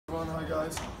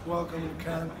guys, welcome in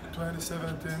Cannes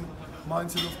 2017,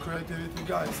 Mindset of Creativity.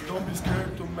 Guys, don't be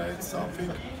scared to make something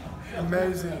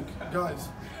amazing. Guys,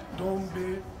 don't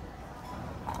be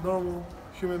normal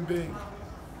human being.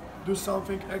 Do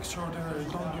something extraordinary,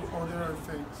 don't do ordinary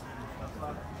things.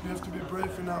 You have to be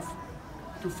brave enough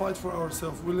to fight for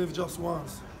ourselves. We live just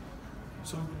once.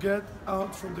 So get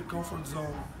out from the comfort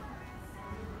zone.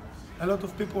 A lot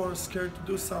of people are scared to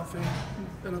do something.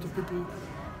 A lot of people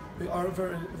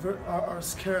are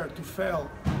scared to fail.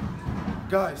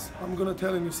 Guys, I'm gonna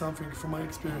tell you something from my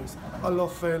experience. I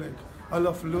love failing. I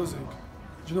love losing.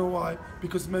 Do you know why?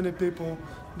 Because many people,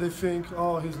 they think,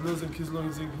 oh, he's losing.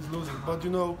 But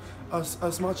you know,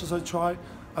 as much as I try,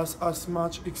 as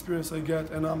much experience I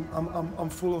get, and I'm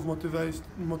full of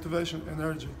motivation,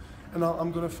 energy, and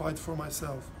I'm gonna fight for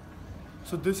myself.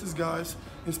 So this is, guys,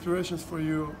 inspirations for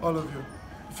you, all of you.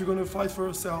 If you're gonna fight for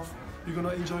yourself, you're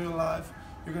gonna enjoy your life,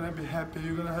 you're gonna be happy,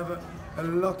 you're gonna have a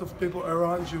lot of people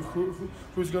around you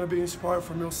who's gonna be inspired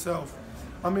from yourself.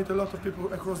 I meet a lot of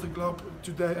people across the globe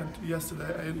today and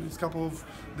yesterday, and it's a couple of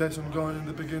days ongoing in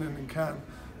the beginning in Cannes.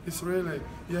 It's really,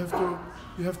 you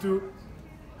have to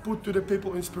put to the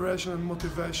people inspiration and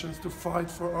motivations to fight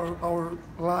for our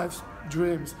life's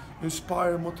dreams,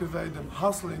 inspire, motivate them,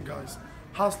 hustling, guys.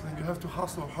 Hustling, you have to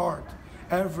hustle hard.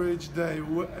 Every day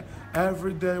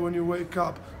when you wake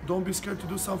up, don't be scared to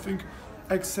do something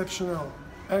exceptional,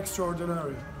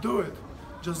 extraordinary. Do it.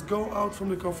 Just go out from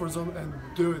the comfort zone and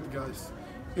do it, guys.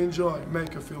 Enjoy,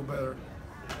 make you feel better.